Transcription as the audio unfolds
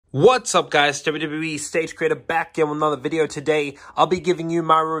What's up guys, WWE Stage Creator back again with another video. Today, I'll be giving you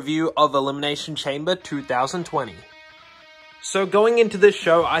my review of Elimination Chamber 2020. So going into this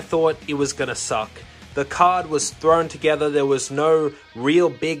show, I thought it was gonna suck. The card was thrown together, there was no real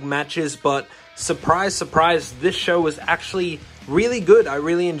big matches, but surprise, surprise, this show was actually really good. I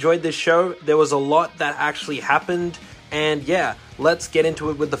really enjoyed this show. There was a lot that actually happened, and yeah, let's get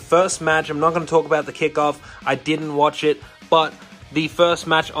into it with the first match. I'm not gonna talk about the kickoff, I didn't watch it, but the first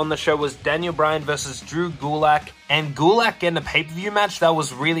match on the show was Daniel Bryan versus Drew Gulak. And Gulak getting a pay-per-view match, that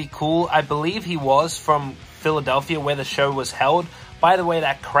was really cool. I believe he was from Philadelphia where the show was held. By the way,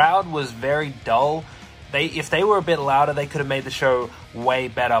 that crowd was very dull. If they were a bit louder, they could have made the show way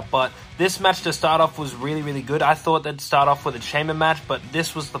better. But this match to start off was really, really good. I thought they'd start off with a chamber match, but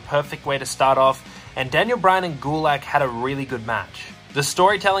this was the perfect way to start off. And Daniel Bryan and Gulak had a really good match. The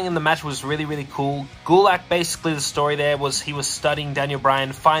storytelling in the match was really, really cool. Gulak, basically the story there was he was studying Daniel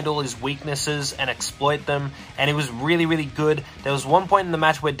Bryan, find all his weaknesses and exploit them, and it was really, really good. There was one point in the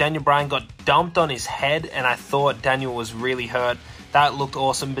match where Daniel Bryan got dumped on his head, and I thought Daniel was really hurt. That looked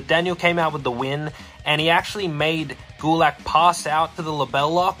awesome, but Daniel came out with the win, and he actually made Gulak pass out to the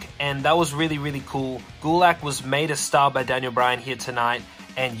label lock, and that was really, really cool. Gulak was made a star by Daniel Bryan here tonight.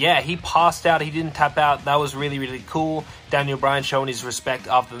 And yeah, he passed out, he didn't tap out. That was really, really cool. Daniel Bryan showing his respect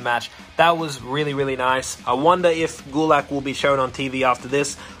after the match. That was really, really nice. I wonder if Gulak will be shown on TV after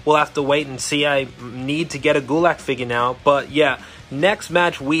this. We'll have to wait and see. I need to get a Gulak figure now. But yeah, next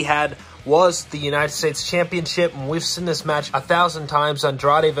match we had was the United States Championship. And we've seen this match 1,000 times.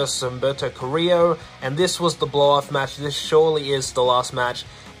 Andrade versus Humberto Carrillo. And this was the blow-off match. This surely is the last match.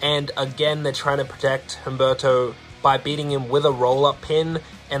 And again, they're trying to protect Humberto by beating him with a roll-up pin,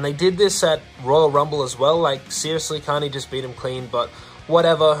 and they did this at Royal Rumble as well. Like, seriously, can't he just beat him clean? But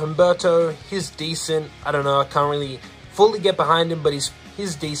whatever, Humberto, he's decent. I don't know, I can't really fully get behind him, but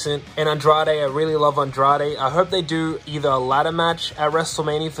he's decent. And Andrade, I really love Andrade. I hope they do either a ladder match at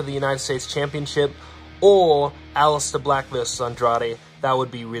WrestleMania for the United States Championship, or Aleister Black versus Andrade. That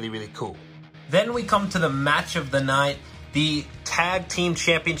would be really, really cool. Then we come to the match of the night, the Tag Team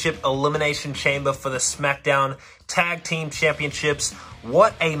Championship Elimination Chamber for the SmackDown Tag Team Championships.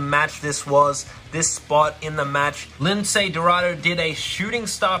 What a match this was. This spot in the match, Lince Dorado did a shooting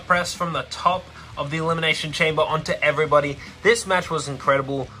star press from the top of the Elimination Chamber onto everybody. This match was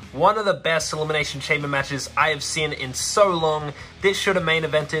incredible. One of the best Elimination Chamber matches I have seen in so long. This should have main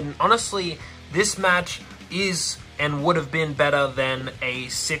evented. And honestly, this match is and would have been better than a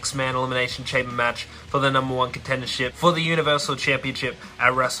 6-man Elimination Chamber match for the #1 contendership for the Universal Championship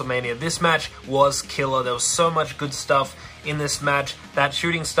at WrestleMania. This match was killer. There was so much good stuff in this match. That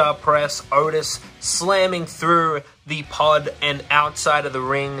shooting star press, Otis slamming through the pod and outside of the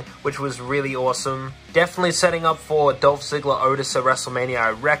ring, which was really awesome. Definitely setting up for Dolph Ziggler Otis at WrestleMania,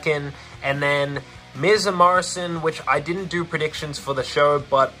 I reckon. And then Miz and Morrison, which I didn't do predictions for the show,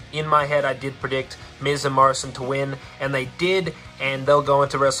 but in my head I did predict Miz and Morrison to win, and they did, and they'll go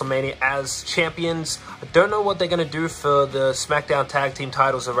into WrestleMania as champions. I don't know what they're going to do for the SmackDown Tag Team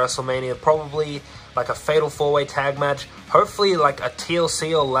titles at WrestleMania. Probably like a Fatal 4-Way tag match. Hopefully like a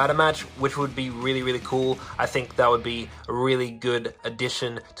TLC or ladder match, which would be really, really cool. I think that would be a really good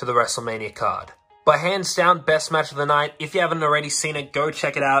addition to the WrestleMania card. But hands down, best match of the night. If you haven't already seen it, go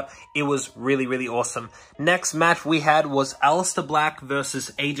check it out. It was really, really awesome. Next match we had was Aleister Black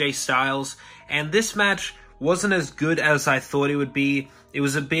versus AJ Styles. And this match wasn't as good as I thought it would be. It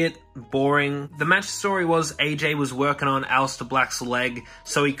was a bit boring. The match story was AJ was working on Aleister Black's leg,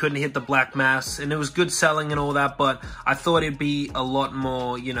 so he couldn't hit the Black Mass, and it was good selling and all that, but I thought it'd be a lot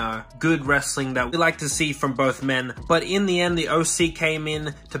more, you know, good wrestling that we like to see from both men. But in the end, the OC came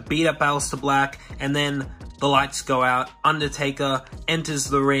in to beat up Aleister Black, and then the lights go out. Undertaker enters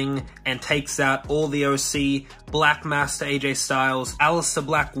the ring and takes out all the OC. Black Mass to AJ Styles. Aleister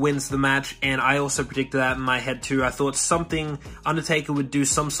Black wins the match, and I also predicted that in my head too. I thought Undertaker would do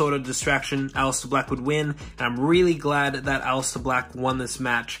some sort of distraction, Aleister Black would win, and I'm really glad that Aleister Black won this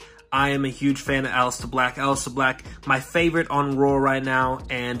match. I am a huge fan of Aleister Black. Aleister Black, my favorite on Raw right now,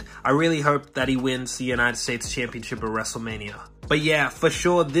 and I really hope that he wins the United States Championship at WrestleMania. But yeah, for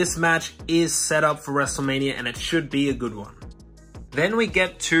sure, this match is set up for WrestleMania, and it should be a good one. Then we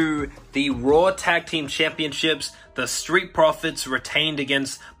get to the Raw Tag Team Championships. The Street Profits retained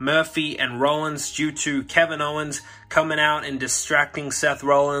against Murphy and Rollins due to Kevin Owens coming out and distracting Seth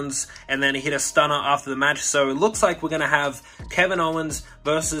Rollins, and then he hit a stunner after the match. So it looks like we're going to have Kevin Owens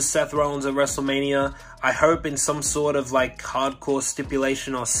versus Seth Rollins at WrestleMania. I hope in some sort of like hardcore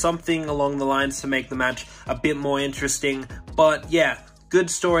stipulation or something along the lines to make the match a bit more interesting. But yeah, Good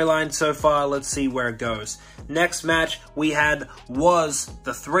storyline so far. Let's see where it goes. Next match we had was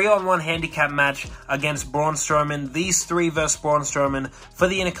the 3-on-1 handicap match against Braun Strowman. These three versus Braun Strowman for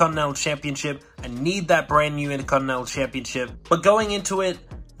the Intercontinental Championship. I need that brand new Intercontinental Championship. But going into it,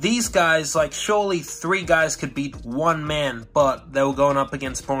 these guys, like, surely three guys could beat one man, but they were going up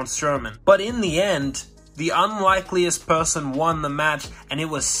against Braun Strowman. But in the end, the unlikeliest person won the match, and it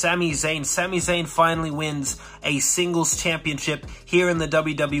was Sami Zayn. Sami Zayn finally wins a singles championship here in the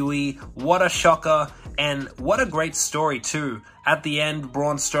WWE. What a shocker, and what a great story too. At the end,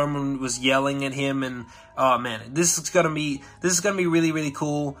 Braun Strowman was yelling at him, and oh man, this is gonna be really, really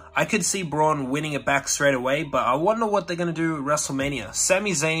cool. I could see Braun winning it back straight away, but I wonder what they're gonna do at WrestleMania.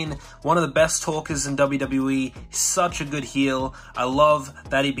 Sami Zayn, one of the best talkers in WWE, such a good heel. I love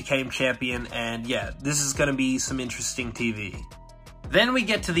that he became champion, and yeah, this is gonna be some interesting TV. Then we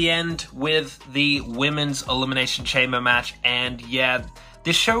get to the end with the Women's Elimination Chamber match, and yeah,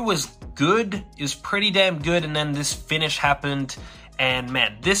 this show was good. It was pretty damn good, and then this finish happened. And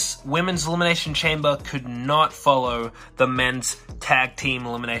man, this Women's Elimination Chamber could not follow the Men's Tag Team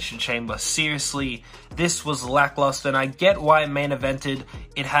Elimination Chamber. Seriously, this was lackluster, and I get why it main evented.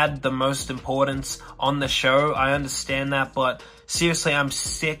 It had the most importance on the show. I understand that, but seriously, I'm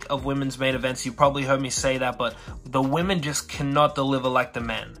sick of women's main events. You probably heard me say that, but the women just cannot deliver like the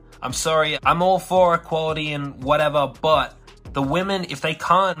men. I'm sorry, I'm all for equality and whatever, but the women, if they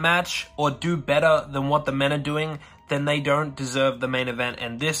can't match or do better than what the men are doing, then they don't deserve the main event,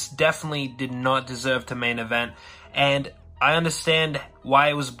 and this definitely did not deserve to main event. And I understand why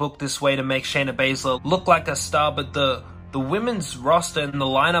it was booked this way, to make Shayna Baszler look like a star, but the women's roster and the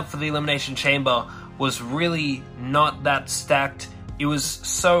lineup for the Elimination Chamber was really not that stacked. It was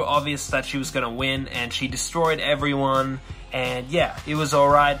so obvious that she was going to win, and she destroyed everyone, and yeah, it was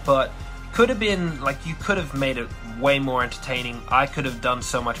alright, but could have been, like, you could have made it way more entertaining. I could have done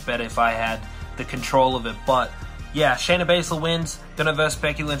so much better if I had the control of it, but yeah, Shayna Baszler wins, gonna verse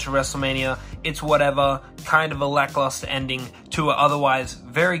Becky Lynch at WrestleMania. It's whatever, kind of a lackluster ending to an otherwise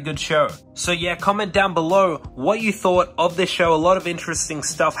very good show. So yeah, comment down below what you thought of this show. A lot of interesting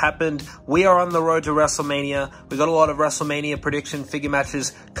stuff happened. We are on the road to WrestleMania. We got a lot of WrestleMania prediction figure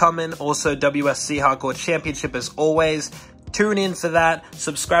matches coming. Also, WSC Hardcore Championship as always. Tune in for that.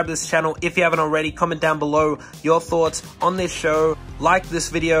 Subscribe to this channel if you haven't already. Comment down below your thoughts on this show. Like this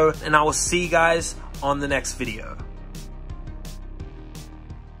video, and I will see you guys on the next video.